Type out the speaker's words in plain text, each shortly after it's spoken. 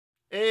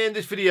In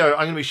this video,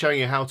 I'm going to be showing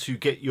you how to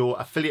get your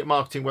affiliate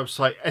marketing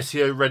website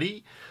SEO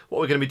ready. What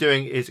we're going to be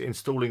doing is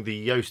installing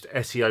the Yoast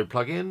SEO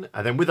plugin,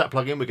 and then with that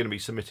plugin, we're going to be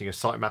submitting a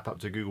sitemap up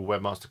to Google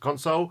Webmaster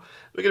Console.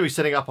 We're going to be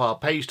setting up our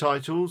page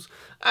titles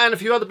and a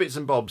few other bits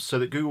and bobs so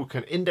that Google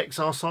can index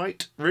our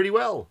site really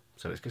well.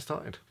 So let's get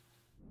started.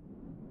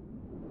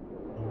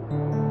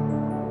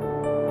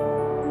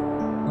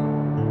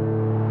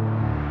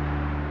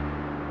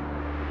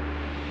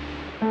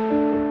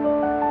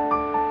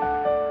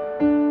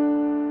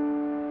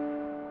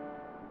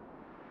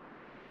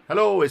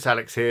 Hello, it's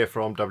Alex here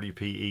from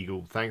WP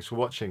Eagle. Thanks for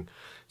watching.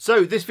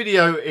 So this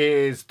video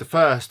is the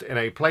first in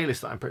a playlist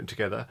that I'm putting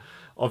together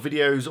of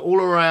videos all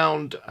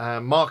around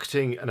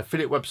marketing an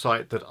affiliate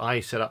website that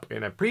I set up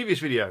in a previous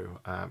video.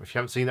 If you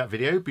haven't seen that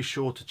video, be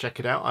sure to check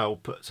it out. I'll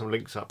put some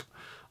links up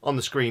on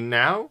the screen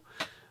now.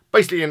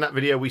 Basically in that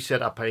video we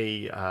set up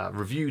a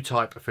review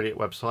type affiliate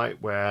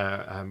website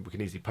where we can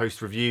easily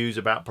post reviews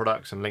about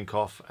products and link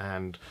off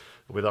and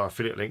with our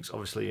affiliate links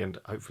obviously, and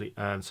hopefully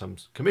earn some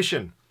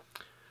commission.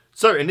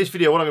 So in this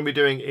video, what I'm going to be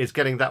doing is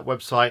getting that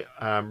website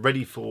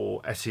ready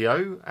for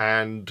SEO,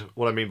 and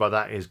what I mean by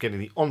that is getting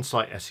the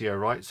on-site SEO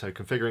right, so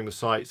configuring the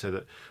site so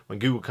that when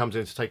Google comes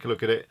in to take a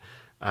look at it,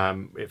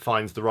 it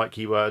finds the right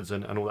keywords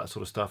and all that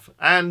sort of stuff.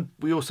 And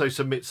we also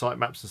submit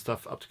sitemaps and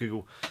stuff up to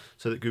Google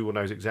so that Google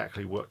knows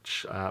exactly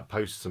which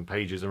posts and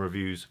pages and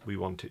reviews we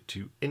want it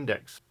to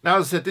index. Now,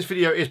 as I said, this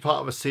video is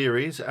part of a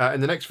series.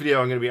 In the next video,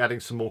 I'm going to be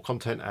adding some more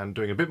content and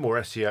doing a bit more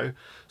SEO.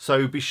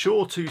 So be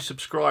sure to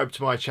subscribe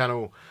to my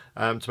channel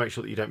to make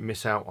sure that you don't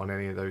miss out on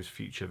any of those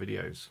future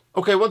videos.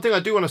 Okay, one thing I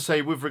do want to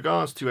say with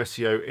regards to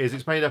SEO is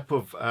it's made up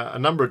of a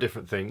number of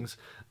different things,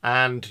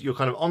 and your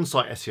kind of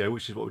on-site SEO,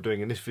 which is what we're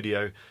doing in this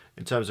video,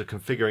 in terms of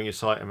configuring your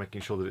site and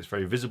making sure that it's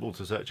very visible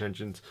to search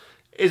engines,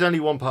 is only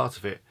one part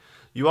of it.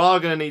 You are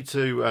going to need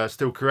to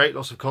still create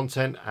lots of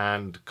content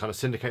and kind of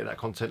syndicate that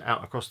content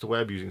out across the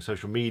web using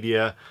social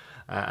media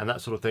and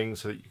that sort of thing,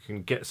 so that you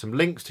can get some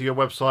links to your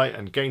website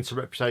and gain some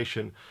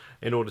reputation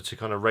in order to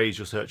kind of raise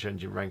your search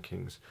engine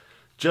rankings.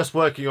 Just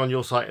working on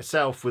your site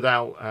itself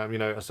without,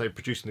 I say,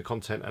 producing the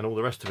content and all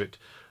the rest of it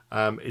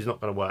is not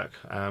going to work.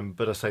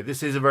 But I say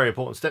this is a very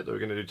important step that we're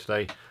going to do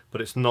today,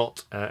 but it's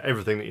not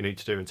everything that you need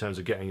to do in terms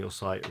of getting your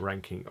site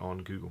ranking on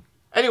Google.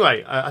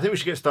 Anyway, I think we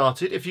should get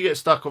started. If you get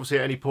stuck, obviously,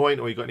 at any point,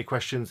 or you've got any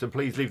questions, then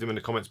please leave them in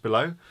the comments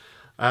below.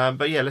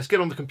 But yeah, let's get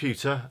on the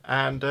computer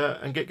and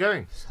get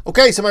going.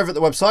 Okay, so I'm over at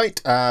the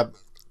website.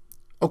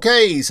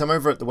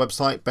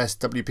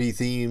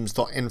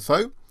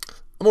 bestwpthemes.info.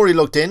 I'm already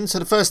logged in, so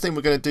the first thing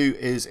we're going to do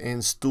is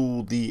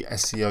install the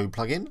SEO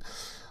plugin,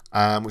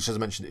 which, as I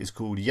mentioned, is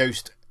called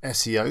Yoast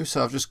SEO.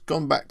 So I've just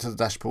gone back to the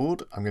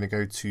dashboard. I'm going to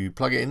go to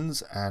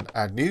plugins and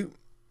add new.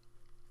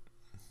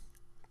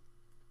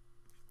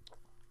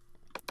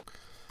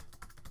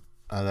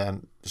 And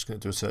then just going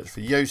to do a search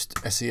for Yoast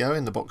SEO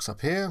in the box up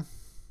here.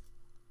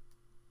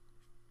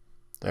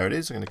 There it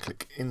is. I'm going to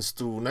click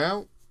install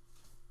now.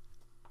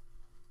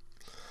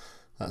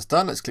 That's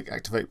done. Let's click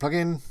activate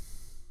plugin.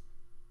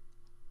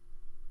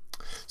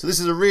 So this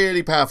is a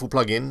really powerful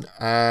plugin,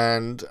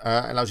 and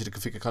allows you to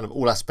configure kind of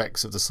all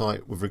aspects of the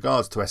site with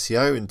regards to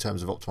SEO in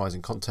terms of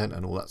optimizing content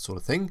and all that sort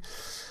of thing.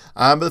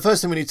 But the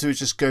first thing we need to do is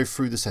just go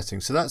through the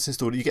settings. So that's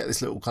installed. You get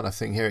this little kind of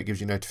thing here. It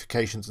gives you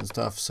notifications and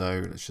stuff.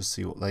 So let's just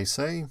see what they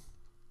say.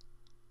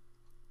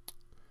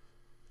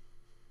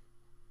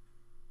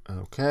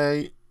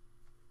 Okay.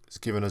 It's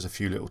given us a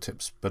few little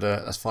tips, but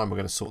that's fine. We're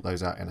going to sort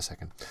those out in a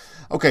second.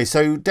 Okay,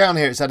 so down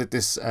here it's added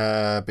this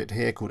bit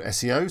here called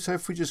SEO. So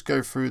if we just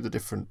go through the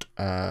different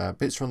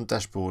bits from the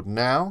dashboard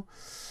now,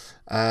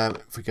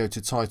 if we go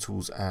to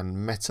titles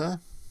and meta,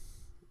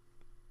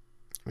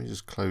 let me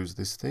just close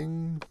this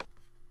thing.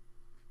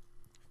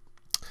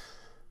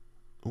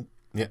 Oh,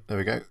 yeah, there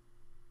we go.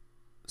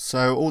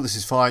 So all this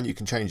is fine. You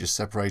can change your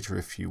separator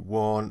if you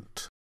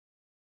want.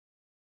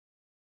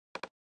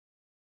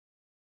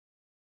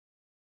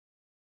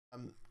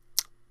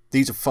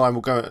 These are fine.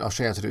 I'll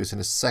show you how to do this in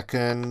a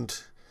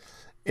second.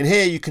 In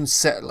here, you can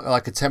set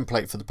like a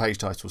template for the page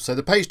title. So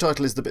the page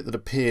title is the bit that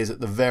appears at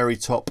the very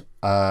top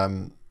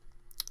of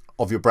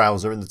your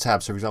browser in the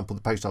tab. So for example,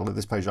 the page title of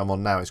this page I'm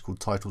on now is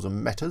called Titles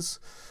and Metas.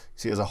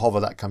 See, as I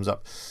hover, that comes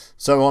up.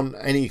 So on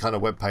any kind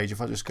of web page,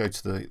 if I just go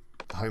to the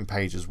home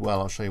page as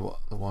well, I'll show you what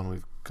the one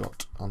we've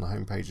got on the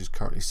home page is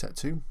currently set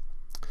to.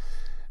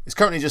 It's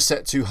currently just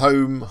set to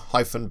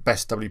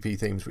home-best WP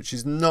themes, which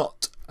is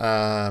not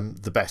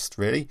the best,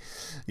 really.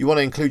 You want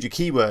to include your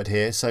keyword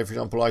here. So for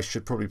example, I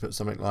should probably put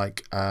something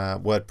like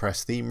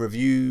WordPress theme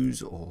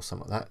reviews or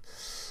something like that.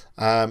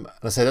 And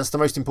I say that's the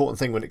most important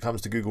thing when it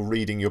comes to Google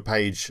reading your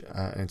page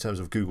in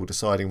terms of Google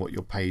deciding what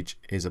your page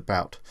is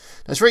about.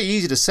 Now, it's very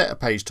easy to set a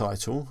page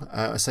title.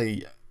 I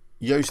say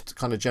Yoast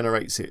kind of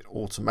generates it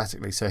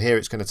automatically. So here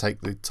it's going to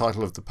take the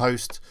title of the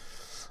post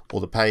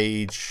or the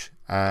page,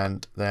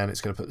 and then it's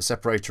going to put the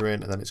separator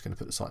in, and then it's going to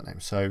put the site name.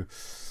 So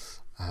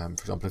for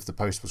example, if the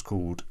post was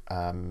called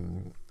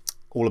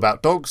All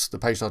About Dogs, the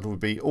page title would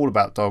be All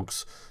About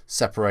Dogs,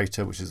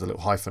 separator, which is a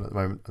little hyphen at the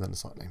moment, and then the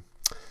site name.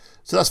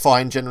 So that's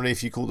fine generally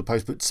if you call the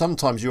post, but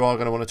sometimes you are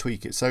going to want to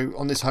tweak it. So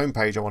on this home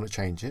page, I want to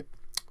change it.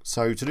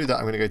 So to do that,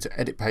 I'm going to go to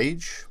Edit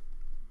Page.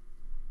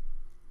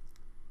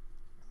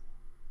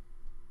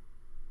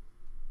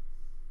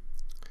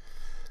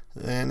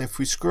 Then if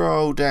we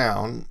scroll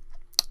down,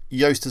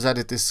 Yoast has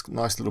added this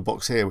nice little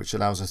box here which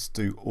allows us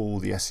to do all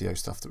the SEO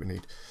stuff that we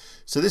need.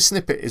 So this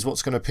snippet is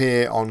what's going to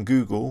appear on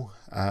Google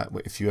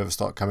if you ever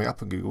start coming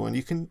up on Google, and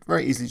you can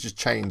very easily just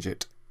change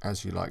it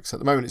as you like. So at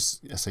the moment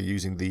it's, say,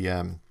 using the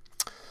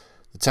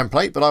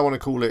template, but I want to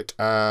call it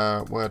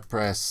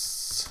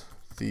WordPress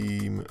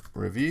theme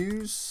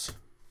reviews.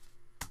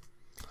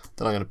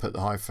 Then I'm going to put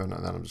the hyphen,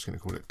 and then I'm just going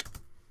to call it,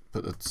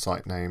 put the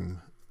site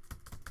name.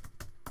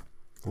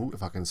 Oh,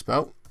 if I can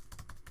spell.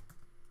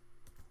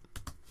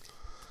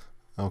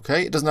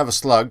 Okay, it doesn't have a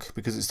slug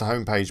because it's the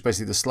home page.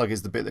 Basically, the slug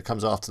is the bit that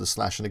comes after the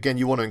slash. And again,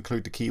 you want to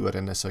include the keyword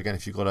in there. So again,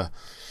 if you've got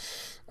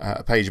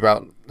a page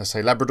about, let's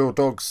say, Labrador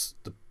dogs,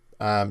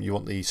 you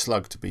want the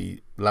slug to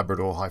be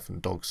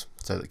Labrador-dogs,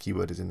 so that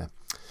keyword is in there.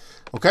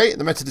 Okay,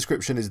 the meta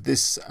description is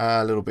this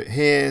little bit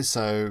here.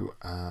 So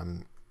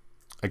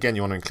again,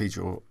 you want to include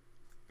your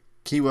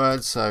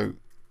keywords. So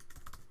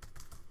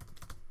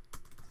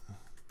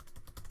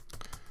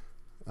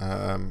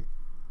I'm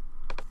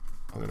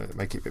going to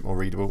make it a bit more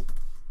readable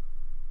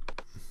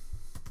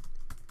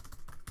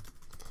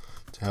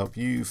to help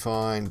you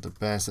find the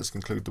best. Let's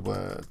include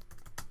the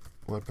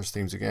WordPress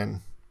themes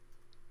again.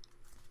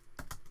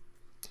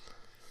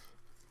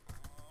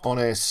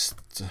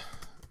 Honest,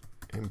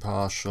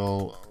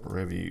 impartial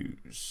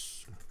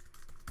reviews.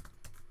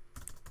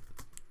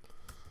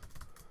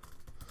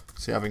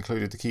 See, I've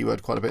included the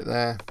keyword quite a bit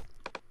there.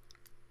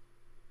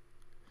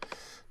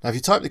 Now, if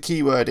you type the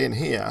keyword in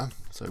here,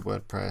 so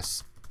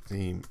WordPress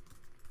theme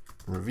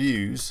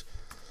reviews,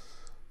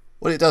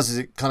 what it does is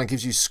it kind of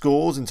gives you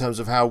scores in terms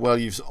of how well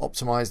you've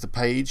optimized the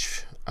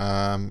page.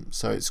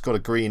 So it's got a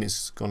green,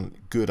 it's gone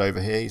good over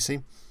here, you see.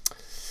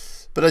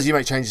 But as you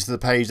make changes to the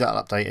page,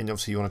 that'll update, and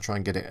obviously you want to try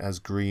and get it as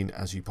green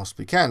as you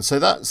possibly can. So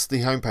that's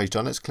the home page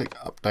done. Let's click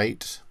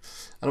update.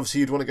 And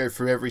obviously you'd want to go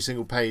through every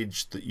single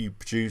page that you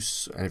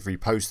produce, every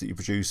post that you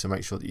produce, and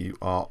make sure that you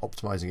are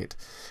optimizing it.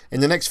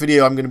 In the next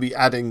video, I'm going to be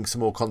adding some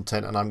more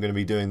content, and I'm going to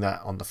be doing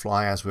that on the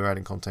fly as we're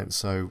adding content.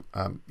 So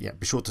yeah,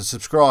 be sure to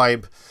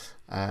subscribe,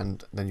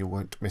 and then you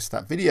won't miss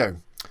that video.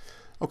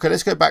 Okay,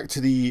 let's go back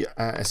to the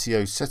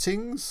SEO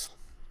settings.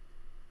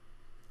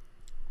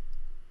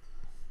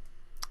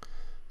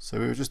 So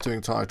we were just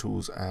doing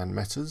titles and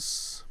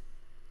metas.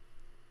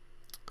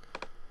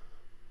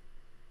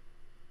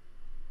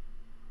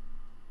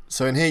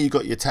 So in here you've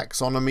got your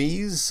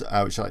taxonomies,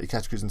 which are like your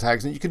categories and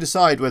tags, and you can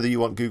decide whether you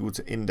want Google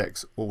to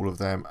index all of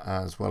them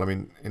as well. I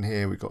mean, in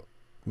here we've got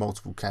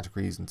multiple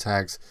categories and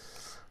tags.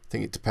 I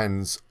think it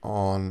depends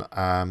on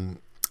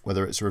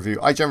whether it's a review.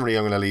 I'm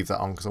going to leave that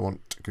on because I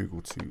want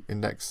Google to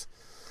index.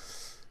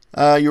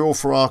 Your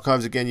author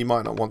archives, again, you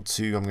might not want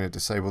to. I'm going to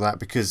disable that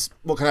because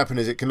what can happen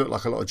is it can look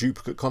like a lot of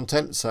duplicate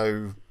content.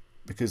 So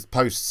because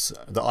posts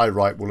that I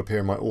write will appear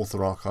in my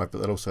author archive,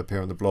 but they'll also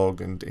appear on the blog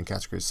and in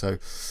categories. So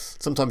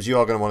sometimes you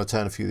are going to want to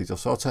turn a few of these off.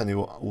 So I'll turn the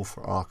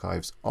author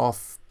archives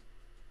off.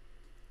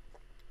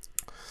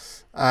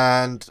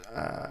 And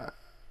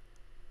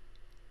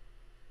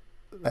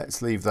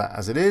let's leave that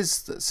as it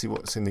is. Let's see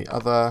what's in the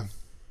other.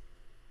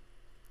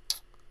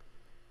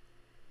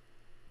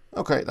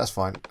 Okay, that's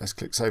fine. Let's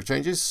click Save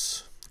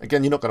Changes.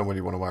 Again, you're not going to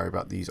really want to worry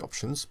about these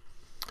options.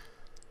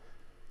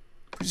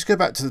 If we just go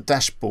back to the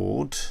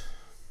dashboard,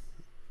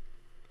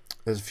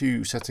 there's a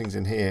few settings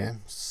in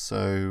here.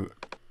 So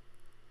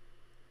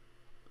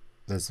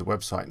there's the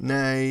website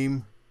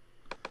name.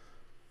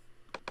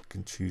 You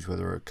can choose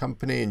whether a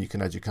company, and you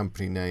can add your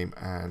company name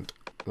and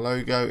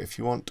logo if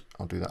you want.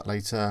 I'll do that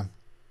later.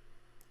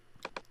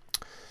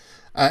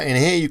 In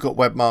here, you've got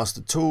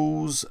Webmaster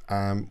Tools,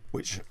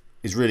 which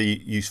is really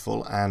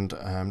useful, and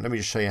let me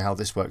just show you how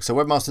this works. So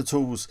Webmaster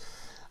Tools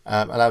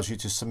allows you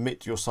to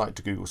submit your site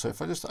to Google. So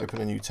if I just open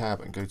a new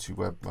tab and go to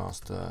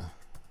Webmaster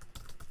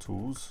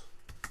Tools,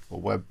 or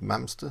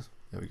Webmaster,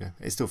 there we go,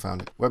 it still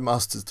found it,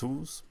 Webmaster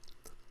Tools.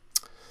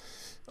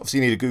 Obviously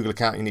you need a Google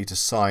account, you need to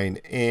sign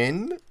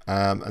in,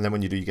 and then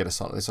when you do, you get a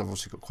site like this. I've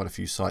also got quite a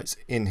few sites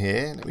in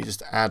here. Let me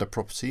just add a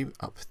property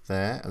up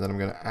there, and then I'm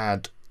going to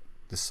add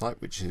this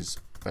site, which is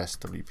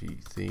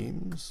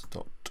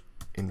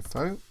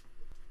bestwpthemes.info.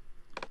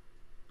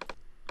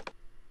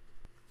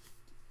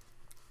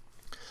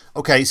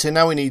 Okay, so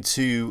now we need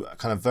to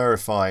kind of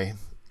verify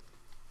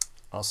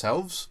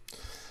ourselves,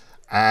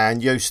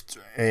 and Yoast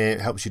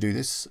helps you do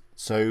this.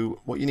 So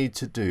what you need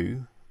to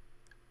do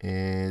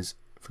is,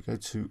 if we go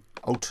to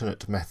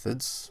alternate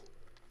methods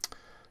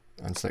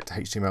and select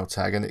HTML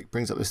tag, and it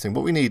brings up this thing.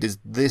 What we need is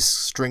this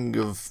string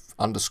of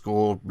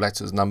underscore,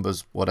 letters,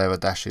 numbers, whatever,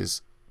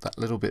 dashes, that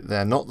little bit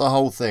there, not the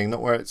whole thing,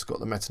 not where it's got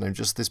the meta name,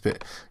 just this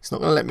bit. It's not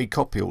going to let me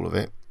copy all of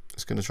it.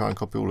 It's going to try and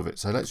copy all of it.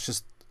 So let's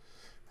just,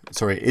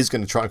 sorry, it is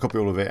going to try and copy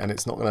all of it, and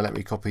it's not going to let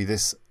me copy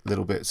this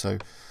little bit. So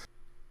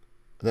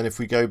then if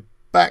we go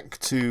back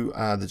to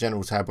the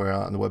general tab where we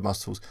are in the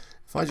Webmaster Tools,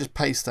 If I just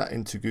paste that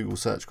into Google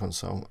Search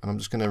Console, and I'm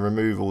just going to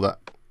remove all that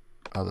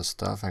other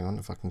stuff. Hang on,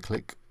 if I can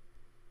click.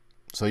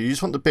 So you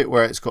just want the bit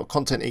where it's got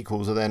content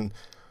equals, and then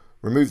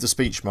remove the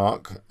speech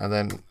mark, and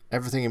then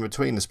everything in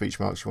between the speech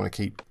marks you want to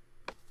keep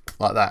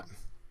like that.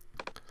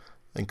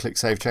 Then click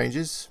Save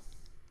Changes.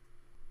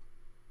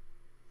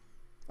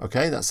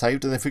 Okay, that's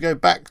saved. And if we go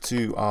back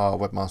to our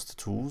Webmaster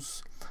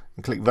Tools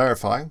and click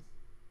Verify,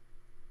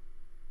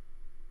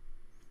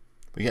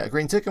 we get a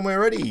green tick and we're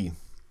ready.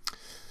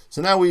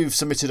 So now we've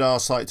submitted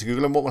our site to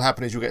Google, and what will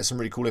happen is you'll get some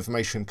really cool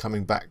information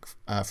coming back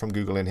from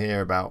Google in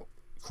here about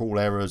crawl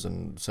errors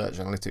and search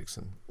analytics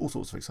and all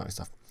sorts of exciting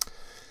stuff.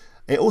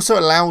 It also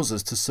allows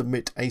us to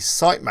submit a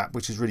sitemap,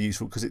 which is really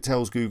useful because it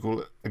tells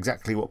Google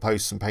exactly what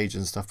posts and pages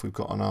and stuff we've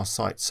got on our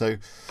site. So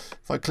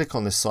if I click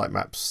on this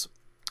sitemaps,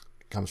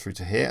 it comes through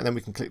to here, and then we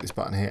can click this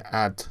button here,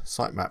 Add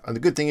Sitemap. And the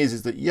good thing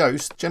is that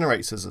Yoast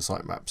generates as a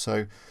sitemap.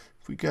 So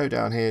if we go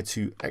down here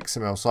to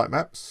XML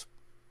sitemaps,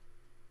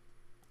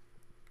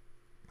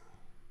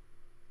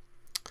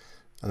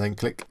 and then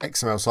click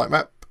XML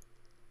sitemap.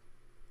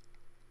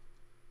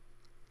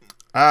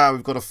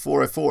 We've got a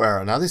 404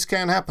 error. Now this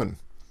can happen,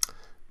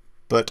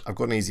 but I've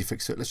got an easy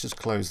fix to it. Let's just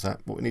close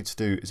that. What we need to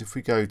do is if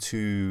we go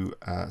to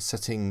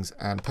settings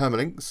and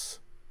permalinks,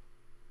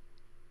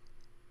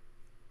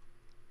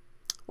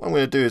 what I'm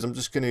going to do is I'm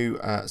just going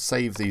to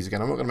save these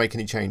again. I'm not going to make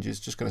any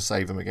changes, just going to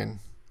save them again.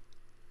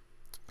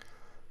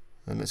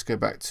 And let's go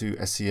back to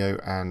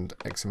SEO and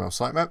XML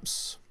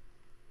sitemaps.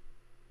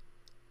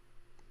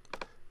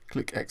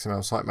 Click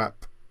XML sitemap,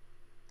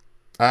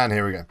 and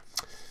here we go.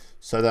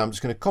 So then I'm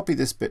just going to copy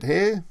this bit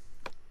here,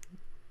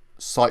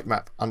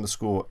 sitemap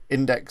underscore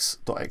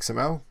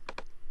index.xml,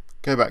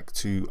 go back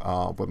to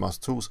our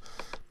Webmaster Tools,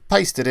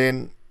 paste it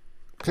in,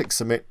 click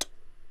submit,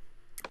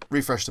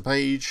 refresh the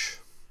page.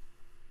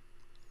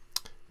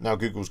 Now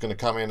Google's going to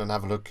come in and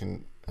have a look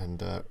and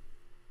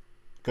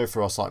go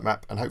through our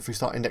sitemap and hopefully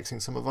start indexing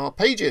some of our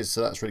pages.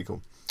 So that's really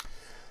cool.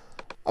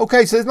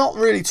 Okay, so there's not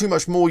really too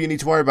much more you need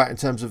to worry about in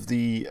terms of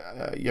the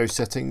Yoast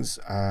settings.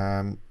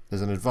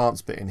 There's an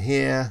advanced bit in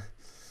here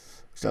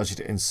which allows you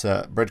to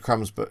insert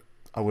breadcrumbs, but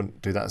I wouldn't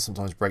do that. It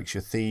sometimes breaks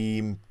your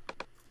theme.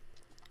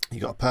 You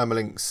got a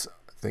permalinks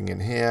thing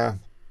in here,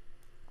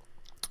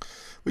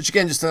 which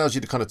again just allows you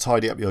to kind of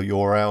tidy up your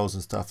URLs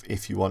and stuff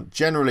if you want.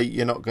 Generally,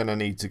 you're not going to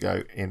need to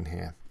go in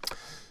here.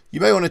 You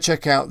may want to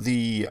check out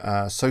the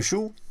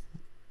social.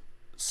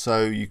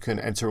 So you can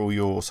enter all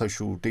your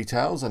social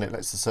details and it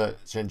lets the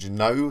search engine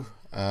know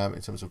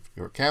in terms of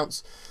your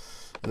accounts.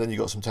 And then you've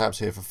got some tabs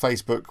here for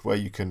Facebook where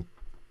you can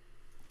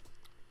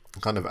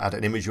kind of add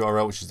an image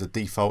URL, which is the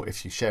default.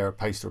 If you share a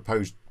post or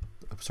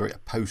a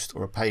post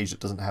or a page that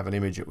doesn't have an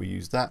image, it will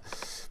use that.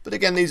 But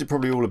again, these are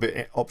probably all a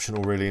bit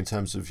optional really in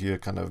terms of your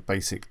kind of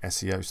basic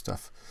SEO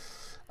stuff.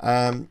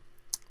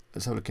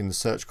 Let's have a look in the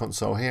Search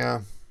Console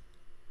here.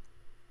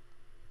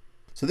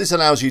 So this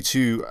allows you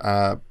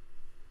to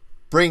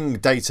bring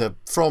data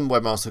from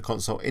Webmaster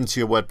Console into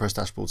your WordPress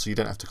dashboard, so you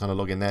don't have to kind of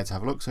log in there to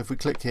have a look. So if we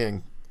click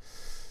here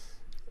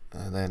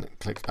and then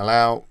click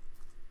allow,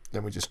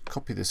 then we just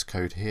copy this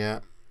code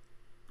here,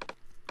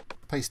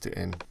 paste it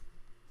in,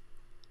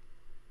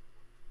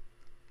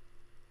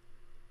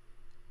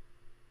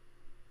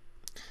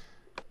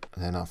 and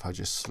then if I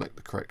just select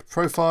the correct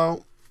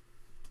profile,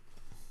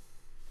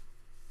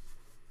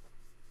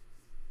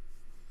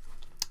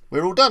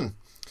 we're all done.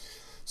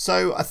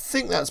 So I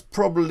think that's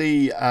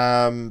probably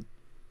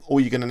all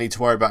you're going to need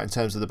to worry about in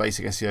terms of the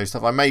basic SEO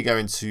stuff. I may go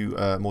into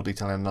more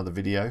detail in another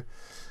video,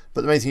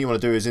 but the main thing you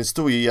want to do is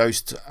install your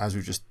Yoast as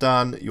we've just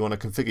done. You want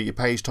to configure your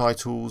page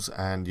titles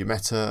and your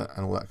meta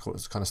and all that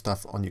kind of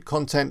stuff on your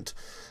content.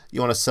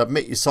 You want to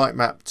submit your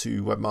sitemap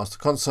to Webmaster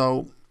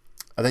Console,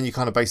 and then you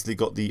kind of basically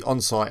got the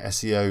on-site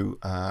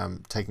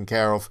SEO taken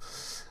care of.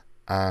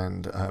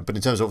 And but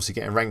in terms of obviously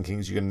getting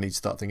rankings, you're going to need to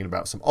start thinking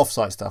about some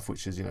off-site stuff,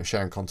 which is, you know,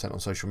 sharing content on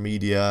social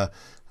media,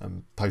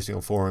 posting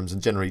on forums, and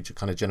generally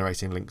kind of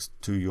generating links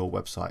to your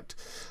website.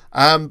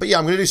 But yeah,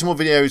 I'm going to do some more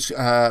videos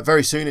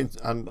very soon,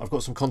 and I've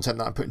got some content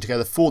that I'm putting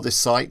together for this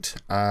site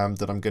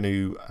that I'm going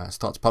to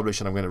start to publish,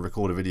 and I'm going to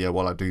record a video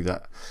while I do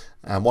that.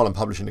 And while I'm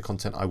publishing the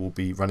content, I will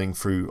be running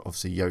through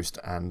obviously Yoast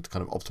and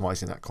kind of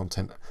optimizing that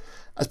content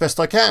as best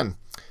I can.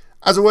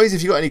 As always,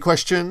 if you've got any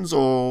questions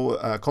or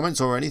comments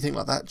or anything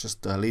like that,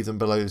 just leave them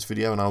below this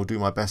video and I'll do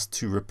my best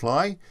to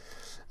reply.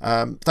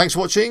 Thanks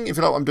for watching. If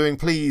you like what I'm doing,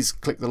 please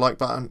click the like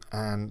button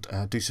and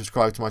do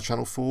subscribe to my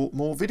channel for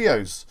more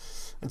videos.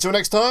 Until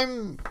next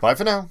time, bye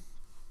for now.